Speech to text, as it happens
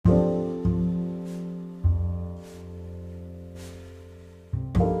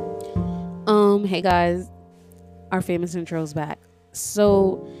Hey guys, our famous intro's back.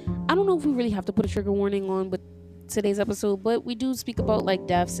 So, I don't know if we really have to put a trigger warning on with today's episode, but we do speak about like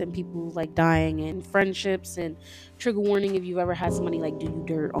deaths and people like dying and friendships and trigger warning if you've ever had somebody like do you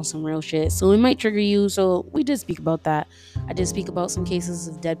dirt on some real shit. So, it might trigger you. So, we did speak about that. I did speak about some cases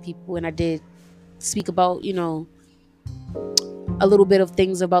of dead people and I did speak about, a little bit of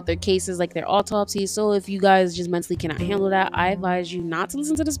things about their cases, like their autopsies. So if you guys just mentally cannot handle that, I advise you not to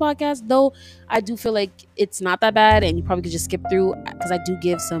listen to this podcast. Though I do feel like it's not that bad, and you probably could just skip through because I do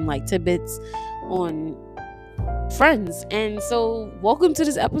give some like tidbits on friends. And so, welcome to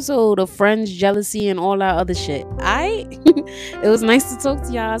this episode of Friends, Jealousy, and all that other shit. It was nice to talk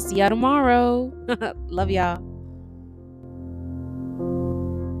to y'all. See y'all tomorrow. Love y'all.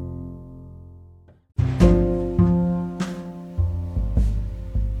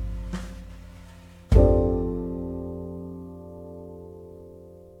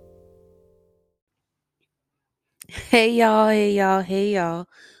 Hey y'all, hey y'all, hey y'all.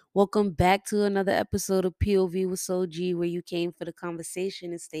 Welcome back to another episode of POV with Soji, where you came for the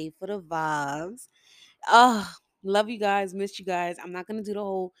conversation and stayed for the vibes. Oh, love you guys, missed you guys. I'm not gonna do the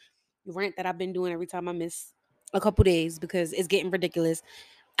whole rant that I've been doing every time I miss a couple days because it's getting ridiculous.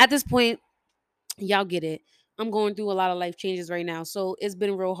 At this point, y'all get it. I'm going through a lot of life changes right now, so it's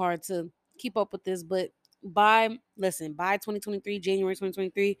been real hard to keep up with this. But by 2023, January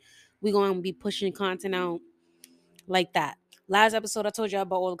 2023, we're gonna be pushing content out like that. Last episode, I told you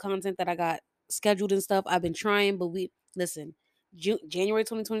about all the content that I got scheduled and stuff. I've been trying, but we listen. January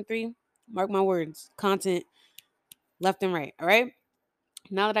 2023, mark my words, content left and right. All right.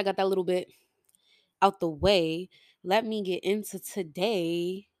 Now that I got that little bit out the way, let me get into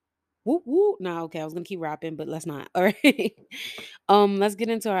today. Whoop whoop. Nah, okay, I was gonna keep rapping, but let's not. All right. Let's get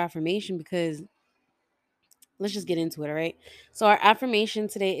into our affirmation because let's just get into it. All right. So our affirmation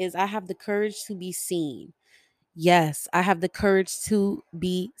today is I have the courage to be seen. Yes, I have the courage to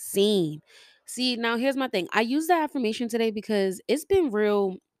be seen. See, now here's my thing. I use that affirmation today because it's been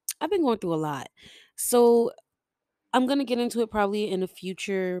real. I've been going through a lot. So I'm going to get into it probably in a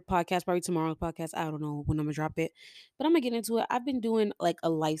future podcast, probably tomorrow's podcast. I don't know when I'm going to drop it, but I'm going to get into it. I've been doing like a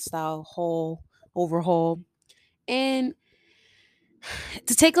lifestyle overhaul. And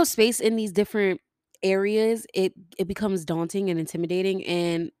to take up space in these different areas, it becomes daunting and intimidating.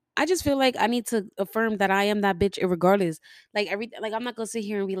 And I just feel like I need to affirm that I am that bitch regardless. Like everything, like I'm not gonna sit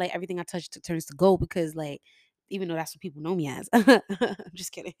here and be like everything I touch turns to gold because like even though that's what people know me as. I'm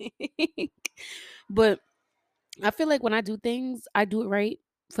just kidding. But I feel like when I do things, I do it right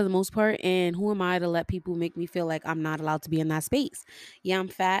for the most part. And who am I to let people make me feel like I'm not allowed to be in that space? Yeah, I'm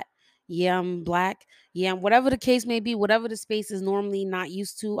fat. Yeah, I'm black. Yeah, whatever the case may be, whatever the space is normally not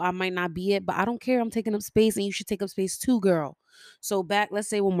used to, I might not be it, but I don't care. I'm taking up space and you should take up space too, girl. So back, let's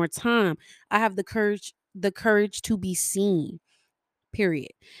say one more time. I have the courage to be seen.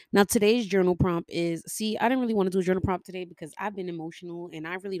 Period. Now, today's journal prompt is see, I didn't really want to do a journal prompt today because I've been emotional and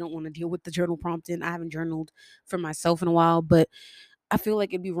I really don't want to deal with the journal prompting. I haven't journaled for myself in a while, but I feel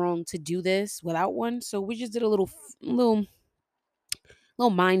like it'd be wrong to do this without one. So we just did a little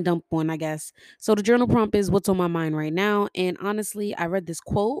mind dump one, I guess. So the journal prompt is what's on my mind right now. And honestly, I read this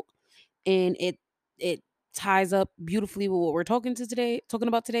quote and it ties up beautifully with what we're talking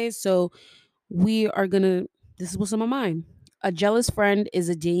about today. So we are gonna this is what's on my mind. A jealous friend is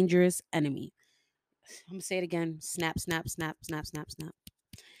a dangerous enemy. I'm gonna say it again. Snap, snap, snap, snap, snap, snap.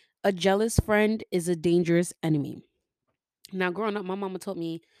 A jealous friend is a dangerous enemy. Now, growing up, my mama told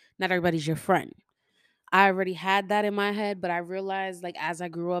me not everybody's your friend. I already had that in my head, but I realized, like, as I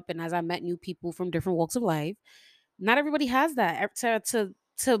grew up and as I met new people from different walks of life, not everybody has that.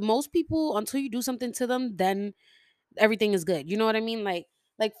 To most people, until you do something to them, then everything is good. You know what I mean? Like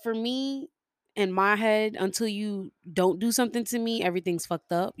for me, in my head, until you don't do something to me, everything's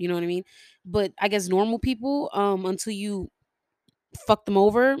fucked up. You know what I mean? But I guess normal people, until you fuck them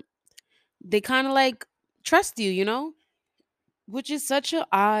over, they kind of like trust you, which is such an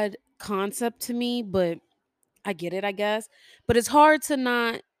odd concept to me, but I get it, I guess. But it's hard to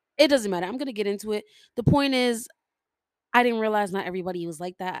not, it doesn't matter. I'm going to get into it. The point is, I didn't realize not everybody was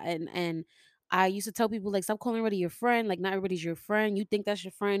like that. And I used to tell people, like, stop calling everybody your friend. Like, not everybody's your friend. You think that's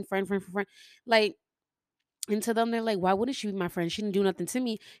your friend, friend. Like, and to them, they're like, why wouldn't she be my friend? She didn't do nothing to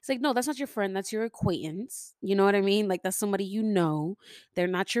me. It's like, no, that's not your friend. That's your acquaintance. You know what I mean? Like, that's somebody you know. They're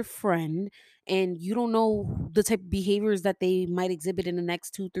not your friend. And you don't know the type of behaviors that they might exhibit in the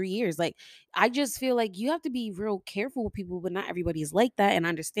next 2, 3 years. Like, I just feel like you have to be real careful with people, but not everybody is like that. And I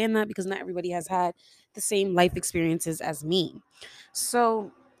understand that because not everybody has had the same life experiences as me.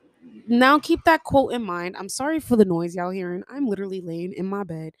 So, Now keep that quote in mind. I'm sorry for the noise y'all hearing. I'm literally laying in my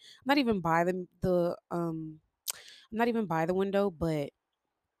bed. I'm not even by the I'm not even by the window, but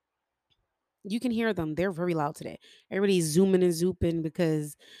you can hear them. They're very loud today. Everybody's zooming and zooping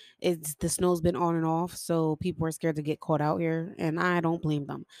because it's the snow's been on and off, so people are scared to get caught out here, and I don't blame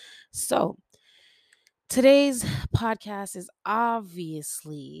them. So today's podcast is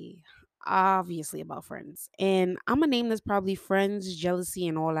obviously about friends, and I'm gonna name this probably friends, jealousy,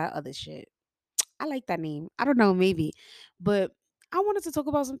 and all that other shit. I like that name. I don't know, maybe, but I wanted to talk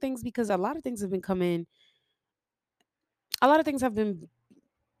about some things because a lot of things have been coming. A lot of things have been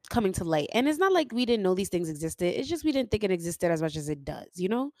coming to light. And it's not like we didn't know these things existed. It's just we didn't think it existed as much as it does, you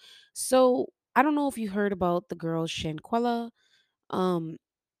know? So I don't know if you heard about the girl Shanquella. Um,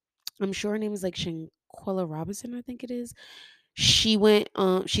 I'm sure her name is like Shanquella Robinson, I think it is. She's a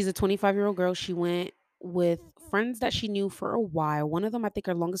 25-year-old girl. She went with friends that she knew for a while. One of them, I think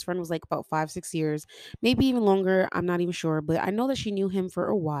her longest friend was like about 5, 6 years, maybe even longer. I'm not even sure, but I know that she knew him for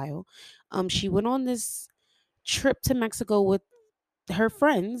a while. She went on this trip to Mexico with her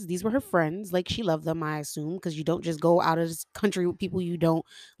friends. These were her friends. Like, she loved them, I assume, because you don't just go out of this country with people you don't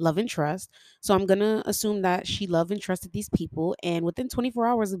love and trust. So I'm gonna assume that she loved and trusted these people, and within 24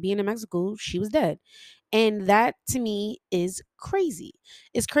 hours of being in Mexico, she was dead. And that to me is crazy.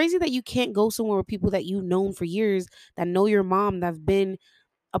 It's crazy that you can't go somewhere with people that you've known for years, that know your mom, that've been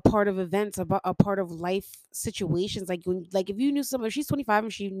a part of events, about a part of life situations. Like, when, like, if you knew someone, if she's 25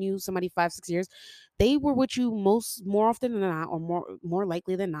 and she knew somebody 5, 6 years, they were with you more often than not, or more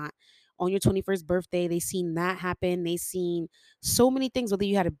likely than not, on your 21st birthday. They seen that happen. They seen so many things, whether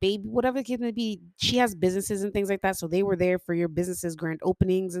you had a baby, whatever the case may be. She has businesses and things like that, so they were there for your businesses grand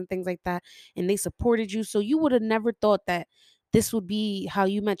openings and things like that, and they supported you. So you would have never thought that this would be how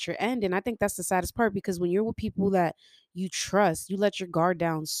you met your end. And I think that's the saddest part, because when you're with people that you trust, you let your guard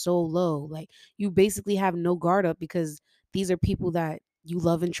down so low. Like, you basically have no guard up, because these are people that you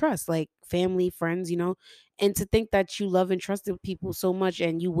love and trust, like family, friends, you know. And to think that you love and trusted people so much,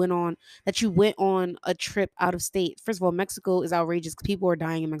 and you went on a trip out of state. First of all, Mexico is outrageous. People are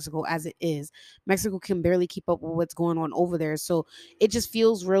dying in Mexico as it is. Mexico can barely keep up with what's going on over there. So it just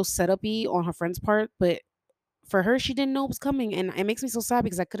feels real setup-y on her friend's part. But for her, she didn't know it was coming, and it makes me so sad,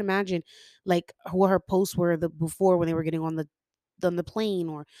 because I could imagine like what her posts were the before, when they were getting on the plane,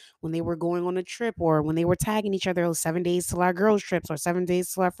 or when they were going on a trip, or when they were tagging each other, oh, 7 days till our girls trips, or 7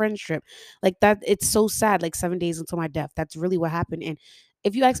 days till our friends trip. Like that, it's so sad. Like 7 days until my death. That's really what happened. And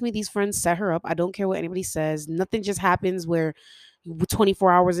if you ask me, these friends set her up. I don't care what anybody says. Nothing just happens where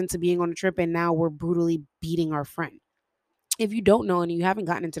 24 hours into being on a trip and now we're brutally beating our friend. If you don't know and you haven't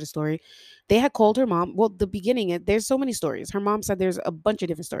gotten into the story, they had called her mom. Well, the beginning, there's so many stories. Her mom said there's a bunch of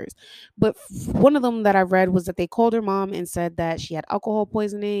different stories, but one of them that I read was that they called her mom and said that she had alcohol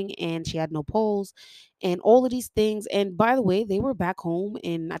poisoning and she had no pulse and all of these things. And by the way, they were back home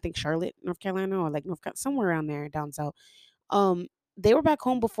in, I think, Charlotte, North Carolina, or like somewhere around there down south. Um, they were back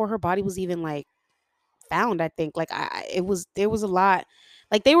home before her body was even like found. I think like it was, there was a lot,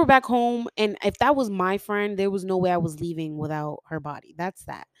 like they were back home, and if that was my friend, there was no way I was leaving without her body. That's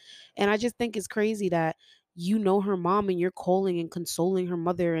that. And I just think it's crazy that you know her mom and you're calling and consoling her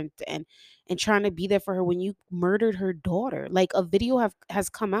mother, and trying to be there for her when you murdered her daughter. Like, a video has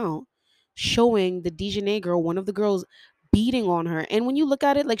come out showing the Dijonay girl, one of the girls, beating on her. And when you look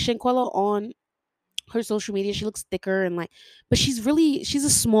at it, like, Shanquella on her social media, she looks thicker and like, but she's a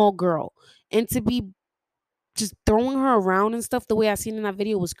small girl. And to be just throwing her around and stuff the way I seen in that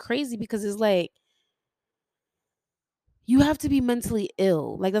video was crazy, because it's like, you have to be mentally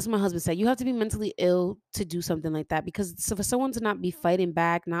ill. Like, that's what my husband said. You have to be mentally ill to do something like that, because so for someone to not be fighting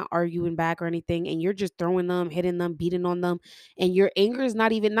back, not arguing back or anything, and you're just throwing them, hitting them, beating on them, and your anger is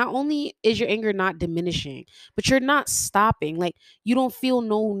not even, not only is your anger not diminishing, but you're not stopping. Like, you don't feel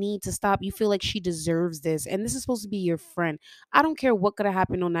no need to stop. You feel like she deserves this, and this is supposed to be your friend. I don't care what could have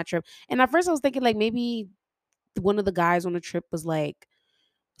happened on that trip. And at first I was thinking like maybe one of the guys on the trip was like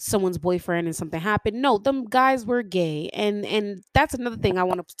someone's boyfriend and something happened. No, them guys were gay. And that's another thing I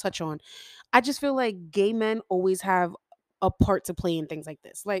want to touch on. I just feel like gay men always have a part to play in things like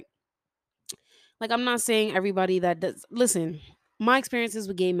this. Like, I'm not saying everybody that does, listen, my experiences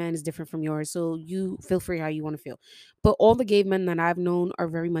with gay men is different from yours, so you feel free how you want to feel. But all the gay men that I've known are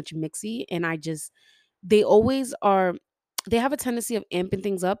very much mixy, and I just, they always are, they have a tendency of amping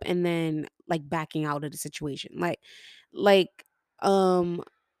things up and then like backing out of the situation. Like um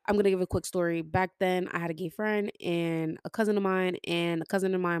I'm gonna give a quick story. Back then I had a gay friend and a cousin of mine, and a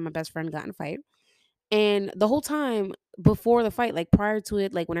cousin of mine, my best friend, got in a fight. And the whole time before the fight, like prior to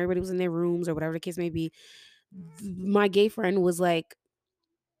it, like when everybody was in their rooms or whatever the case may be, my gay friend was like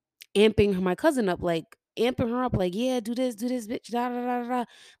amping my cousin up, like amping her up, like, yeah, do this, bitch, da da da da. Da.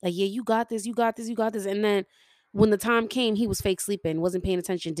 Like, yeah, you got this, you got this, you got this. And then when the time came, he was fake sleeping, wasn't paying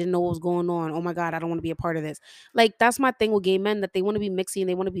attention, didn't know what was going on. Oh my God, I don't want to be a part of this. Like, that's my thing with gay men, that they want to be mixy and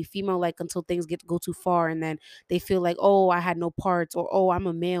they want to be female like until things get to go too far. And then they feel like, oh, I had no parts, or oh, I'm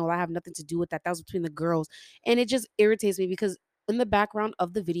a male, I have nothing to do with that. That was between the girls. And it just irritates me because in the background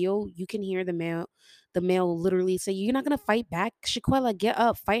of the video, you can hear the male literally say, "You're not gonna fight back, Shaquella. Get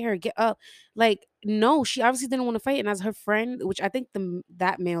up, fight her, get up." Like, no, she obviously didn't want to fight, and as her friend, which I think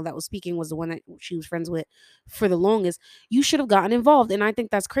that male that was speaking was the one that she was friends with for the longest, you should have gotten involved. And I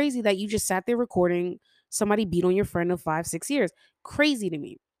think that's crazy that you just sat there recording somebody beat on your friend of 5, 6 years. Crazy to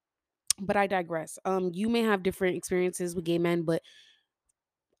me. But I digress. You may have different experiences with gay men, but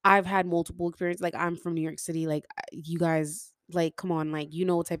I've had multiple experiences. Like, I'm from New York City. Like, you guys, like, come on, like, you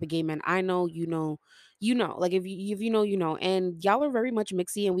know what type of gay men I know. You know. Like, if you know, you know. And y'all are very much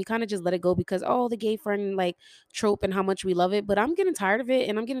mixy, and we kind of just let it go because, oh, the gay friend like trope and how much we love it. But I'm getting tired of it,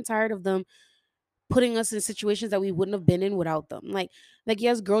 and I'm getting tired of them putting us in situations that we wouldn't have been in without them. Like,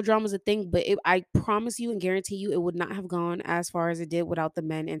 yes, girl drama is a thing, but I promise you and guarantee you, it would not have gone as far as it did without the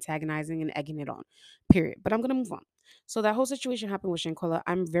men antagonizing and egging it on. Period. But I'm gonna move on. So that whole situation happened with Shanquella.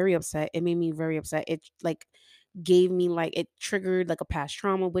 I'm very upset. It made me very upset. It like gave me like it triggered like a past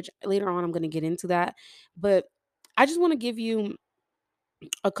trauma, which later on I'm gonna get into that. But I just want to give you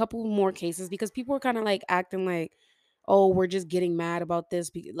a couple more cases because people are kind of like acting like, oh, we're just getting mad about this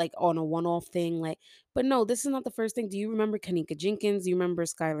like on a one-off thing, like, but no, this is not the first thing. Do you remember Kanika Jenkins? Do you remember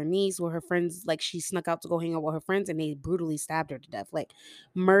Skylar Neese, where her friends, like, she snuck out to go hang out with her friends and they brutally stabbed her to death, like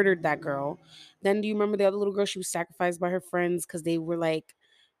murdered that girl? Then do you remember the other little girl? She was sacrificed by her friends because they were like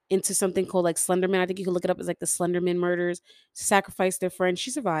into something called like Slenderman. I think you can look it up as like the Slenderman murders. Sacrificed their friend. She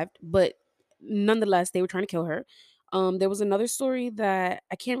survived, but nonetheless, they were trying to kill her. There was another story that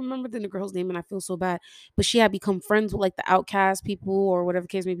I can't remember the girl's name, and I feel so bad, but she had become friends with like the outcast people or whatever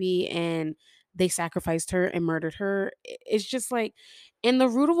case may be, and they sacrificed her and murdered her. It's just like, and the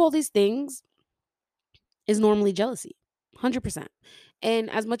root of all these things is normally jealousy, 100%. And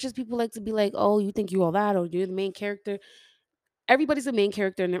as much as people like to be like, oh, you think you all that, or you're the main character, everybody's a main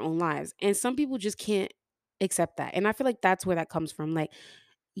character in their own lives, and some people just can't accept that. And I feel like that's where that comes from. Like,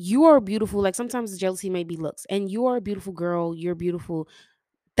 you are beautiful. Like, sometimes the jealousy may be looks, and you are a beautiful girl, you're beautiful,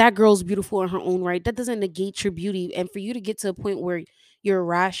 that girl's beautiful in her own right. That doesn't negate your beauty. And for you to get to a point where you're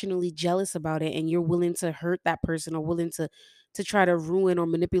rationally jealous about it and you're willing to hurt that person, or willing to try to ruin or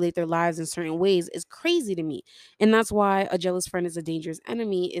manipulate their lives in certain ways, is crazy to me. And that's why a jealous friend is a dangerous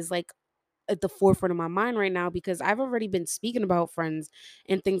enemy is like at the forefront of my mind right now, because I've already been speaking about friends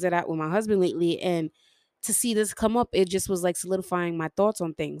and things like that with my husband lately. And to see this come up, it just was like solidifying my thoughts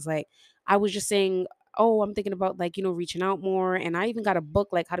on things. Like, I was just saying, oh, I'm thinking about, like, reaching out more. And I even got a book,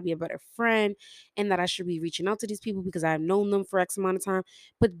 like, how to be a better friend, and that I should be reaching out to these people because I've known them for X amount of time.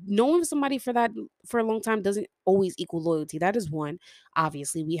 But knowing somebody for a long time doesn't always equal loyalty. That is one.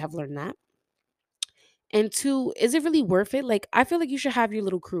 Obviously, we have learned that. And two, is it really worth it? Like, I feel like you should have your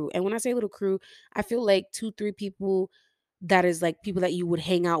little crew. And when I say little crew, I feel like two, three people that is like people that you would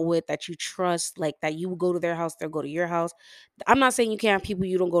hang out with, that you trust, like that you would go to their house, they'll go to your house. I'm not saying you can't have people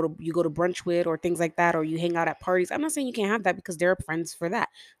you go to brunch with or things like that, or you hang out at parties. I'm not saying you can't have that, because there are friends for that.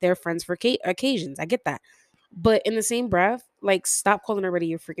 There are friends for occasions. I get that. But in the same breath, like, stop calling everybody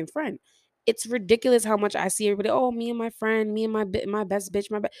your freaking friend. It's ridiculous how much I see everybody, oh, me and my friend, me and my best bitch,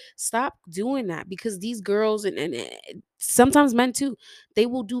 stop doing that, because these girls and sometimes men too, they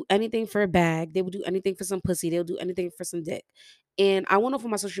will do anything for a bag. They will do anything for some pussy. They'll do anything for some dick. And I went off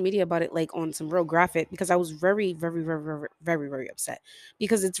on my social media about it, like on some real graphic, because I was very, very, very, very, very, very upset,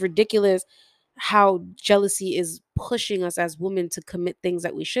 because it's ridiculous how jealousy is pushing us as women to commit things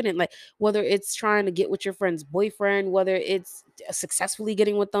that we shouldn't. Like, whether it's trying to get with your friend's boyfriend, whether it's successfully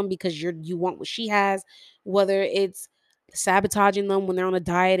getting with them because you want what she has, whether it's sabotaging them when they're on a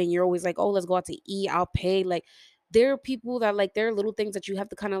diet and you're always like, oh, let's go out to eat, I'll pay. Like, there are people that, like, there are little things that you have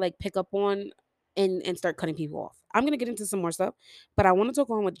to kind of like pick up on and start cutting people off. I'm gonna get into some more stuff, but I want to talk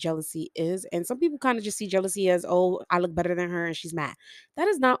on what jealousy is. And some people kind of just see jealousy as, oh, I look better than her and she's mad. That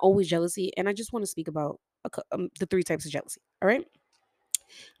is not always jealousy. And I just want to speak about the three types of jealousy. All right.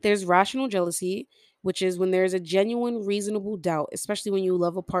 There's rational jealousy, which is when there's a genuine, reasonable doubt, especially when you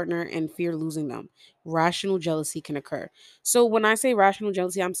love a partner and fear losing them. Rational jealousy can occur. So when I say rational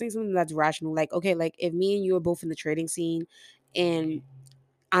jealousy, I'm saying something that's rational. Like, okay, like if me and you are both in the trading scene and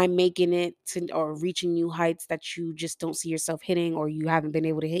I'm making it to or reaching new heights that you just don't see yourself hitting or you haven't been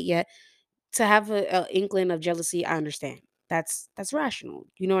able to hit yet, to have a inkling of jealousy, I understand. that's rational.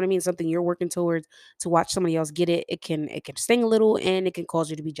 You know what I mean? Something you're working towards, to watch somebody else get it, it can sting a little and it can cause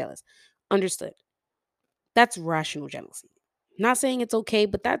you to be jealous. Understood. That's rational jealousy. Not saying it's okay,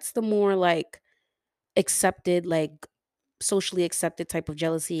 but that's the more like accepted, like socially accepted type of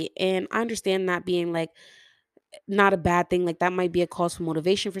jealousy. And I understand that being like not a bad thing. Like that might be a cause for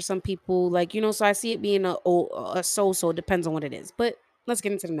motivation for some people. Like, so I see it being a so it depends on what it is. But let's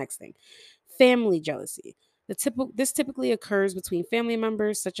get into the next thing. Family jealousy. This typically occurs between family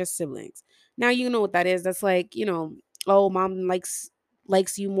members such as siblings. Now you know what that is. That's like, oh, mom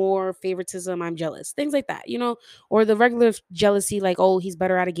likes you more, favoritism, I'm jealous. Things like that, or the regular jealousy, like, oh, he's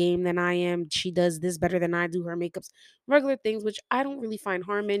better at a game than I am. She does this better than I do, her makeups, regular things, which I don't really find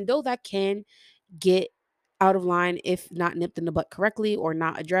harm in, though that can get out of line if not nipped in the butt correctly or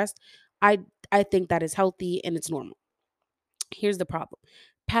not addressed. I think that is healthy and it's normal. Here's the problem.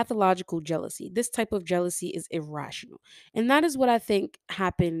 Pathological jealousy. This type of jealousy is irrational. And that is what I think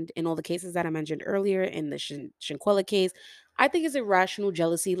happened in all the cases that I mentioned earlier in the Shinquella case. I think it's irrational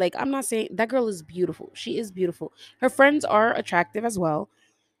jealousy. Like, I'm not saying that girl is beautiful. She is beautiful. Her friends are attractive as well.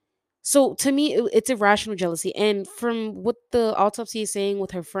 So to me, it's irrational jealousy. And from what the autopsy is saying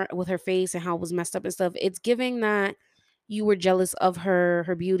with with her face and how it was messed up and stuff, it's giving that you were jealous of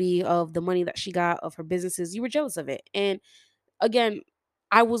her beauty, of the money that she got, of her businesses. You were jealous of it. And again,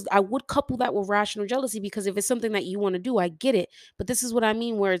 I would couple that with rational jealousy, because if it's something that you want to do, I get it. But this is what I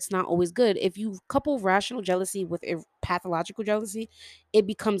mean, where it's not always good. If you couple rational jealousy with pathological jealousy, it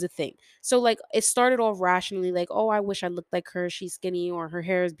becomes a thing. So like it started off rationally, like, oh, I wish I looked like her, she's skinny, or her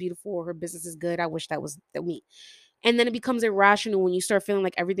hair is beautiful, or her business is good, I wish that was me. And then it becomes irrational when you start feeling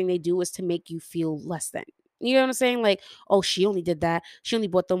like everything they do is to make you feel less than. You know what I'm saying? Like, oh, she only did that. She only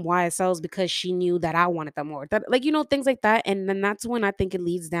bought them YSLs because she knew that I wanted them more. That, like, things like that. And then that's when I think it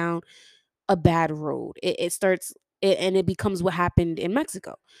leads down a bad road. It starts and it becomes what happened in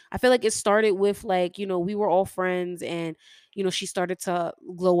Mexico. I feel like it started with, like, we were all friends, and she started to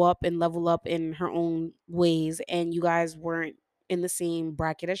glow up and level up in her own ways, and you guys weren't in the same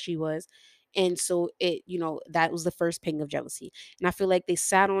bracket as she was. And so that was the first ping of jealousy. And I feel like they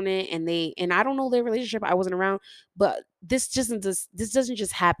sat on it, and I don't know their relationship. I wasn't around, but this doesn't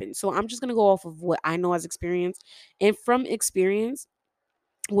just happen. So I'm just going to go off of what I know as experience. And from experience,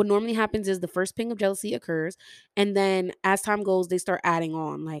 what normally happens is the first ping of jealousy occurs, and then as time goes they start adding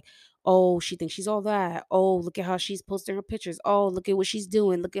on, like, oh, she thinks she's all that, oh, look at how she's posting her pictures, oh, look at what she's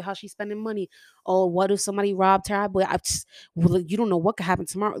doing, look at how she's spending money, oh, what if somebody robbed her? But well, you don't know what could happen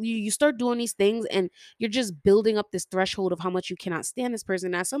tomorrow. You start doing these things, and you're just building up this threshold of how much you cannot stand this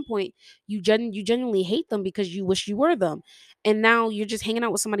person. And at some point you genuinely hate them because you wish you were them, and now you're just hanging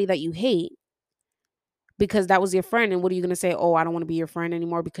out with somebody that you hate because that was your friend. And what are you going to say? Oh, I don't want to be your friend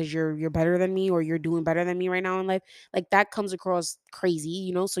anymore because you're better than me, or you're doing better than me right now in life. Like, that comes across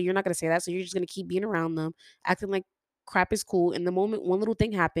crazy, so you're not going to say that. So you're just going to keep being around them, acting like crap is cool. And the moment one little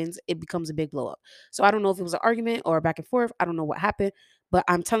thing happens, it becomes a big blow up. So I don't know if it was an argument or a back and forth. I don't know what happened, but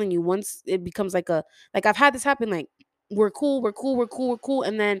I'm telling you, once it becomes like I've had this happen, like, we're cool,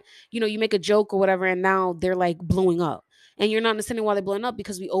 and then you make a joke or whatever, and now they're like blowing up, and you're not understanding why they're blowing up,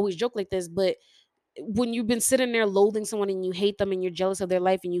 because we always joke like this. But when you've been sitting there loathing someone, and you hate them, and you're jealous of their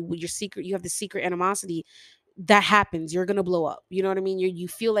life, and you have the secret animosity, that happens. You're gonna blow up. You know what I mean? You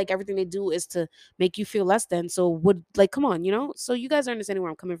feel like everything they do is to make you feel less than. So would, like, come on, So you guys are understanding where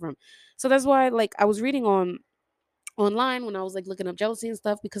I'm coming from. So that's why, like, I was reading online when I was like looking up jealousy and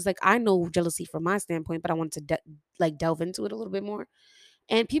stuff, because like I know jealousy from my standpoint, but I wanted to like delve into it a little bit more.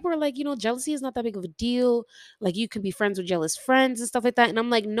 And people are like, jealousy is not that big of a deal. Like, you can be friends with jealous friends and stuff like that. And I'm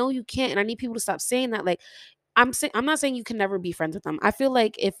like, no, you can't. And I need people to stop saying that. Like, I'm not saying you can never be friends with them. I feel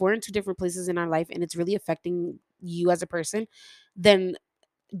like if we're in two different places in our life and it's really affecting you as a person, then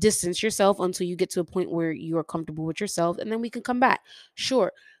distance yourself until you get to a point where you are comfortable with yourself, and then we can come back.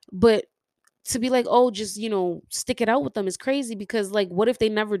 Sure. But to be like, oh, just, stick it out with them is crazy, because like, what if they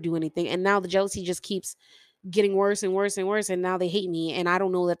never do anything, and now the jealousy just keeps getting worse and worse and worse, and now they hate me, and I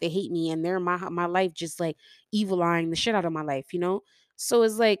don't know that they hate me, and they're in my life, just like evil eyeing the shit out of my life. So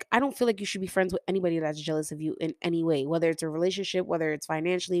it's like, I don't feel like you should be friends with anybody that's jealous of you in any way, whether it's a relationship, whether it's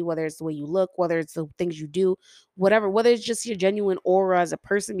financially, whether it's the way you look, whether it's the things you do, whatever, whether it's just your genuine aura as a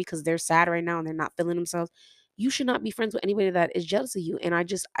person because they're sad right now and they're not feeling themselves. You should not be friends with anybody that is jealous of you. And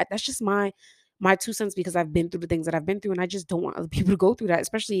that's just my 2 cents, because I've been through the things that I've been through, and I just don't want other people to go through that,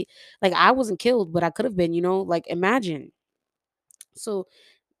 especially, like, I wasn't killed, but I could have been, like, imagine. So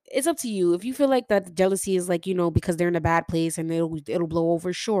it's up to you. If you feel like that jealousy is like, because they're in a bad place and it'll blow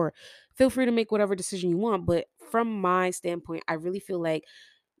over, sure. Feel free to make whatever decision you want. But from my standpoint, I really feel like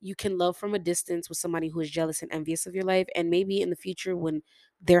you can love from a distance with somebody who is jealous and envious of your life, and maybe in the future when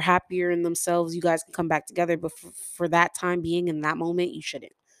they're happier in themselves, you guys can come back together, but for that time being, in that moment, you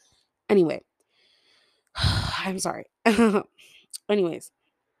shouldn't. Anyway, I'm sorry. Anyways,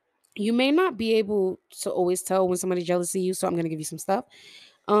 you may not be able to always tell when somebody's jealous of you, so I'm going to give you some stuff.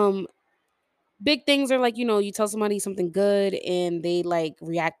 um Big things are like, you tell somebody something good and they like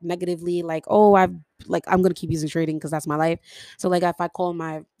react negatively, like, oh, I'm gonna keep using trading because that's my life. So like, if I call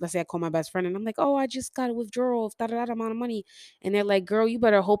my let's say I call my best friend and I'm like, oh, I just got a withdrawal of that amount of money, and they're like, girl, you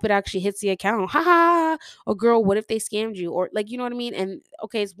better hope it actually hits the account, ha ha. Or girl, what if they scammed you? Or like, you know what I mean? And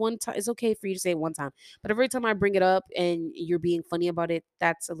okay, it's one time, it's okay for you to say it one time, but every time I bring it up and you're being funny about it,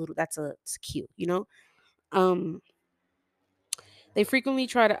 it's cute, um they frequently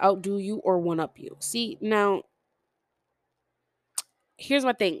try to outdo you or one up you. See, now here's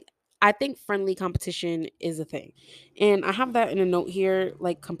my thing. I think friendly competition is a thing. And I have that in a note here,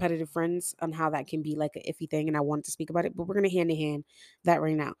 like competitive friends, on how that can be like an iffy thing. And I wanted to speak about it, but we're going to hand in hand that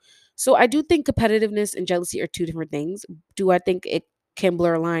right now. So I do think competitiveness and jealousy are two different things. Do I think it can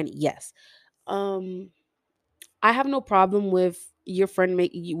blur a line? Yes. Um, I have no problem with your friend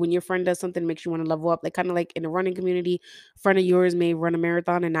when your friend does something makes you want to level up, like kind of like in the running community. A friend of yours may run a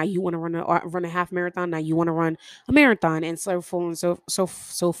marathon and now you want to run a half marathon. Now you want to run a marathon, and so forth and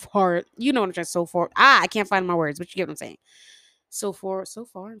so far. You know what I'm trying, so far. I can't find my words, but you get what I'm saying. So far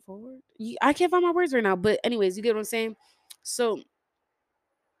and forward. I can't find my words right now, but anyways, you get what I'm saying. So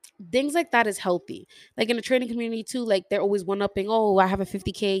things like that is healthy. Like in the trading community too, like they're always one upping. Oh, I have a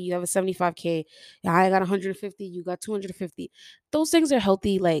 50K, you have a 75K. Yeah, I got 150, you got 250. Those things are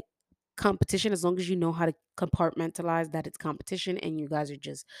healthy, like competition, as long as you know how to compartmentalize that it's competition and you guys are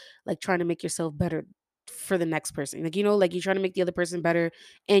just like trying to make yourself better for the next person. Like, like you're trying to make the other person better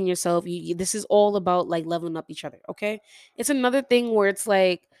and yourself. This is all about like leveling up each other. Okay. It's another thing where it's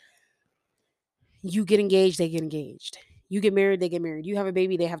like, you get engaged, they get engaged. You get married, they get married. You have a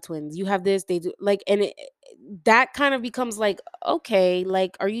baby, they have twins. You have this, they do, like, and that kind of becomes like, okay,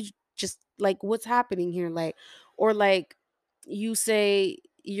 like, are you just like, what's happening here? Like, or like, you say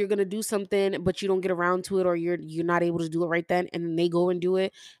you're gonna do something, but you don't get around to it, or you're not able to do it right then, and then they go and do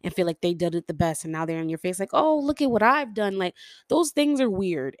it and feel like they did it the best, and now they're in your face, like, oh, look at what I've done. Like, those things are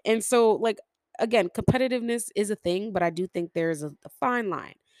weird, and so like, again, competitiveness is a thing, but I do think there's a fine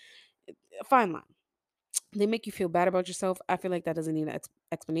line. They make you feel bad about yourself. I feel like that doesn't need an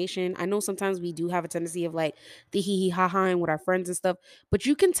explanation. I know sometimes we do have a tendency of like the hee hee ha ha and with our friends and stuff, but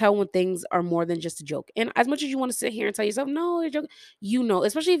you can tell when things are more than just a joke. And as much as you want to sit here and tell yourself, no, they're joking,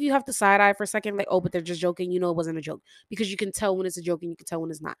 especially if you have to side eye for a second, like, oh, but they're just joking, it wasn't a joke, because you can tell when it's a joke and you can tell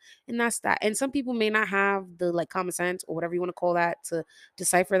when it's not. And that's that. And some people may not have the like common sense or whatever you want to call that to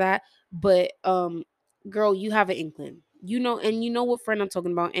decipher that. But girl, you have an inkling, and you know what friend I'm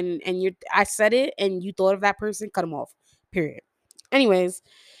talking about, and I said it and you thought of that person, cut them off, period. Anyways,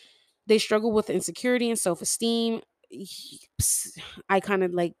 they struggle with insecurity and self-esteem. I kind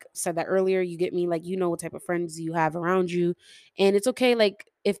of like said that earlier, you get me, like, what type of friends you have around you, and it's okay, like,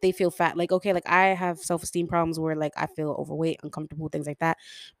 if they feel fat, like, okay, like, I have self-esteem problems where like I feel overweight, uncomfortable, things like that.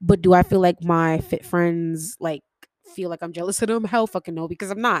 But do I feel like my fit friends like feel like I'm jealous of them? Hell fucking no,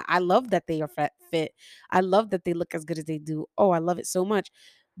 because I'm not. I love that they are fit. I love that they look as good as they do. Oh, I love it so much.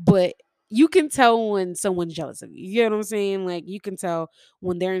 But you can tell when someone's jealous of you. You know what I'm saying? Like, you can tell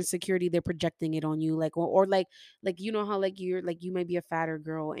when they're insecurity, they're projecting it on you. Like, or like, how like you're like, you might be a fatter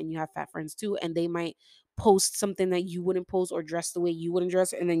girl and you have fat friends too, and they might post something that you wouldn't post or dress the way you wouldn't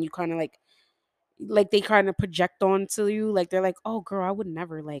dress, and then you kind of like they kind of project onto you, like they're like, oh girl, I would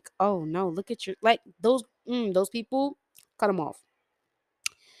never, like, oh no, look at you, like those people, cut them off.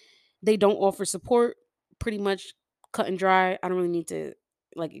 They don't offer support, pretty much, cut and dry. I don't really need to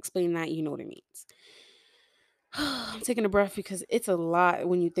like explain that, you know what it means. I'm taking a breath because it's a lot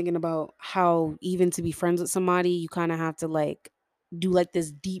when you're thinking about how even to be friends with somebody, you kind of have to like do like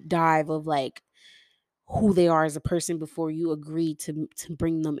this deep dive of like who they are as a person before you agree to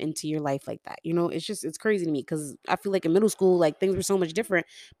bring them into your life like that. It's crazy to me because I feel like in middle school, like, things were so much different.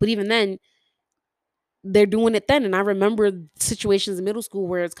 But even then, they're doing it then. And I remember situations in middle school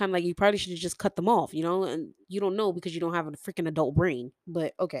where it's kind of like you probably should have just cut them off, and you don't know because you don't have a freaking adult brain.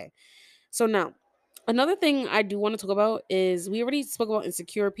 But okay. So now, another thing I do want to talk about is, we already spoke about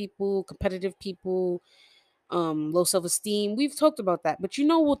insecure people, competitive people, low self-esteem. We've talked about that. But you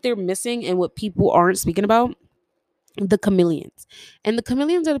know what they're missing and what people aren't speaking about? The chameleons. And the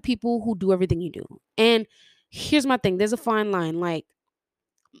chameleons are the people who do everything you do. And here's my thing, there's a fine line. Like,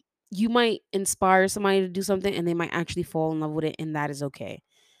 you might inspire somebody to do something and they might actually fall in love with it, and that is okay.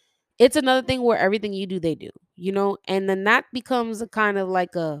 It's another thing where everything you do, they do. and then that becomes a kind of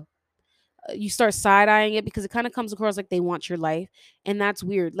like a you start side eyeing it because it kind of comes across like they want your life, and that's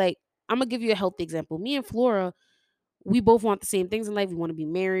weird. Like, I'm gonna give you a healthy example. Me and Flora, we both want the same things in life. We want to be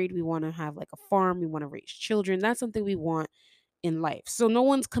married. We want to have like a farm. We want to raise children. That's something we want in life. So no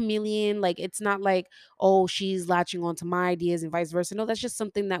one's chameleon. Like, it's not like, oh, she's latching on to my ideas and vice versa. No, that's just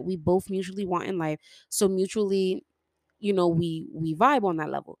something that we both mutually want in life. So mutually, we vibe on that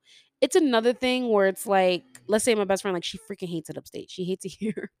level. It's another thing where it's like, let's say my best friend, like, she freaking hates it upstate. She hates it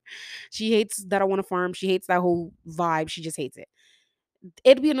here. She hates that I want to farm. She hates that whole vibe. She just hates it.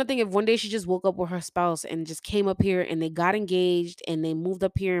 It'd be another thing if one day she just woke up with her spouse and just came up here and they got engaged and they moved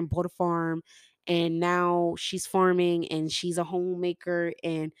up here and bought a farm, and now she's farming and she's a homemaker,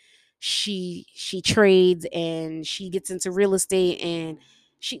 and she trades and she gets into real estate, and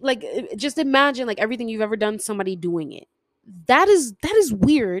she, like, just imagine like everything you've ever done, somebody doing it. That is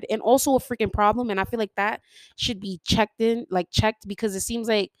weird and also a freaking problem, and I feel like that should be checked, because it seems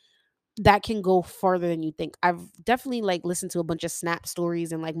like that can go farther than you think. I've definitely like listened to a bunch of snap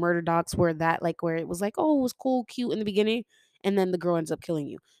stories and like murder docs where that, like, where it was like, oh, it was cool, cute in the beginning, and then the girl ends up killing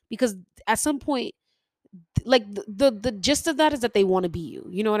you because at some point, like, the gist of that is that they want to be you.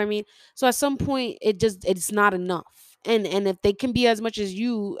 You know what I mean? So at some point, it's not enough. And if they can be as much as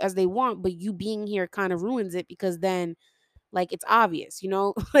you as they want, but you being here kind of ruins it, because then, like, it's obvious,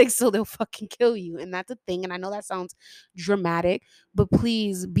 like, so they'll fucking kill you. And that's a thing. And I know that sounds dramatic, but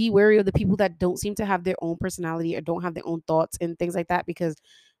please be wary of the people that don't seem to have their own personality or don't have their own thoughts and things like that, because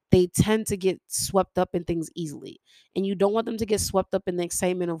they tend to get swept up in things easily. And you don't want them to get swept up in the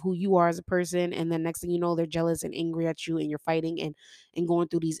excitement of who you are as a person. And then next thing you know, they're jealous and angry at you, and you're fighting and going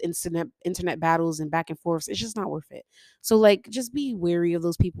through these internet battles and back and forths. It's just not worth it. So, like, just be wary of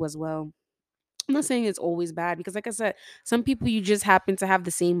those people as well. I'm not saying it's always bad, because, like I said, some people you just happen to have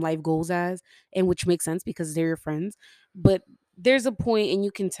the same life goals as, and which makes sense because they're your friends. But there's a point, and you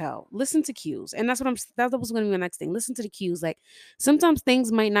can tell. Listen to cues, and that was going to be my next thing. Listen to the cues. Like, sometimes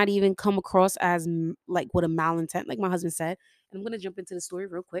things might not even come across as like with a malintent, like my husband said. And I'm going to jump into the story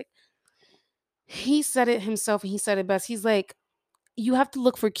real quick. He said it himself, and he said it best. He's like, you have to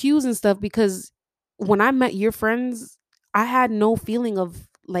look for cues and stuff, because when I met your friends, I had no feeling of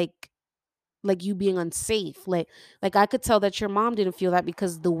like you being unsafe. Like I could tell that your mom didn't feel that,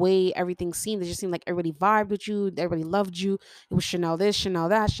 because the way everything seemed, it just seemed like everybody vibed with you, everybody loved you. It was Chanel this, Chanel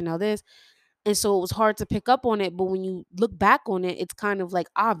that, Chanel this. And so it was hard to pick up on it, but when you look back on it, it's kind of like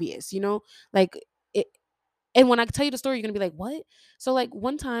obvious, like it. And when I tell you the story, you're gonna be like, "What?" So, like,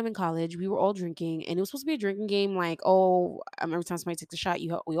 one time in college, we were all drinking, and it was supposed to be a drinking game. Like, oh, every time somebody takes a shot,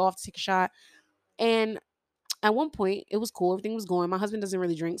 we all have to take a shot. And at one point, it was cool. Everything was going. My husband doesn't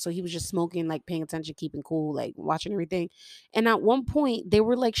really drink, so he was just smoking, like, paying attention, keeping cool, like watching everything. And at one point, they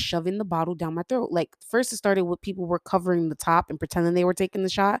were like shoving the bottle down my throat. Like, first it started with people were covering the top and pretending they were taking the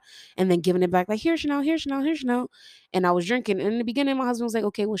shot, and then giving it back, like, here, Chanel, here, Chanel, here, Chanel. And I was drinking. And in the beginning, my husband was like,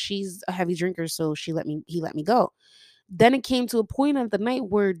 okay, well, she's a heavy drinker, so he let me go. Then it came to a point of the night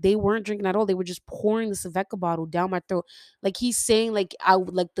where they weren't drinking at all. They were just pouring the Saveca bottle down my throat. Like, he's saying, like, I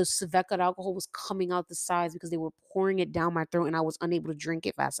would, like, the Saveca alcohol was coming out the sides because they were pouring it down my throat, and I was unable to drink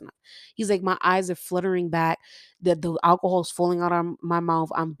it fast enough. He's like, my eyes are fluttering back. The alcohol is falling out of my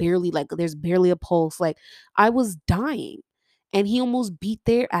mouth. I'm barely, like, there's barely a pulse. Like, I was dying. And he almost beat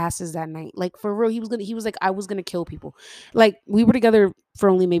their asses that night. Like, for real, he was like, I was gonna kill people. Like, we were together for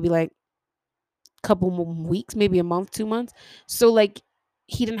only maybe like couple weeks, maybe a month, 2 months. So, like,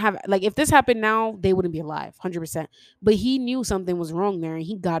 he didn't have, like, if this happened now, they wouldn't be alive, 100%. But he knew something was wrong there, and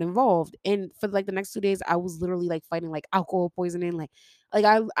he got involved. And for like the next 2 days, I was literally like fighting like alcohol poisoning, like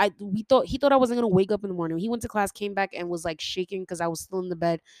I we thought he thought I wasn't gonna wake up in the morning. He went to class, came back, and was like shaking because I was still in the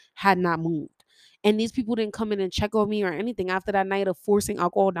bed, had not moved. And these people didn't come in and check on me or anything after that night of forcing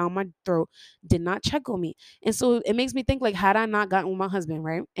alcohol down my throat. Did not check on me. And so it makes me think, like, had I not gotten with my husband,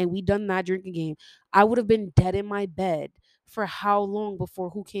 right, and we done that drinking game, I would have been dead in my bed for how long before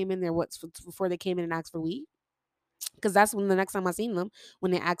who came in there? Before they came in and asked for weed? Because that's when the next time I seen them,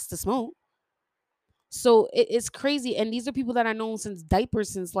 when they asked to smoke. So it's crazy. And these are people that I known since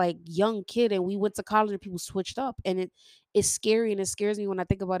diapers, since like young kid. And we went to college and people switched up. And it's scary, and it scares me when I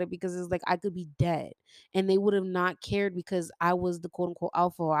think about it, because it's like I could be dead and they would have not cared, because I was the quote unquote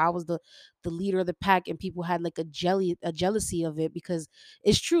alpha, or I was the leader of the pack, and people had like a jealousy of it, because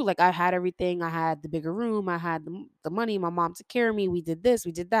it's true. Like, I had everything. I had the bigger room. I had the money. My mom took care of me. We did this.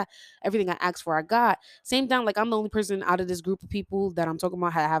 We did that. Everything I asked for, I got. Same time, like, I'm the only person out of this group of people that I'm talking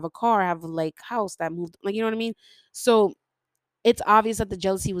about. I have a car, I have a like house that moved, like, you know what I mean? So it's obvious that the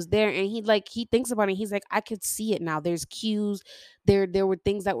jealousy was there, and he thinks about it. He's like, I could see it now. There's cues. There were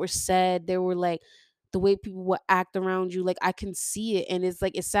things that were said. There were like the way people will act around you. Like I can see it, and it's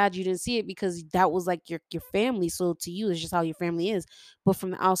like it's sad you didn't see it because that was like your family. So to you, it's just how your family is. But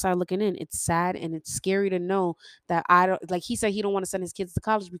from the outside looking in, it's sad and it's scary to know that I don't like. He said he don't want to send his kids to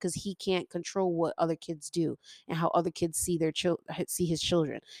college because he can't control what other kids do and how other kids see see his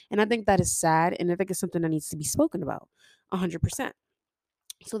children. And I think that is sad, and I think it's something that needs to be spoken about 100%.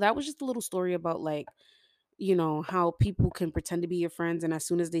 So that was just a little story about like, how people can pretend to be your friends, and as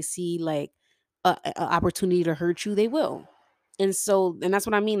soon as they see like a opportunity to hurt you, they will. And that's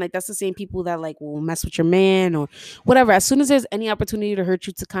what I mean. Like that's the same people that like will mess with your man or whatever. As soon as there's any opportunity to hurt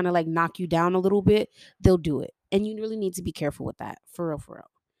you, to kind of like knock you down a little bit, they'll do it. And you really need to be careful with that. For real, for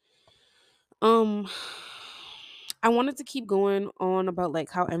real. Um I wanted to keep going on about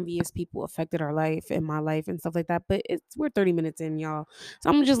like how envious people affected our life and my life and stuff like that, but we're 30 minutes in, y'all. So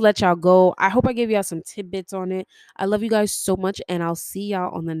I'm gonna just let y'all go. I hope I gave y'all some tidbits on it. I love you guys so much, and I'll see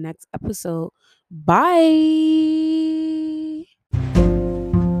y'all on the next episode. Bye.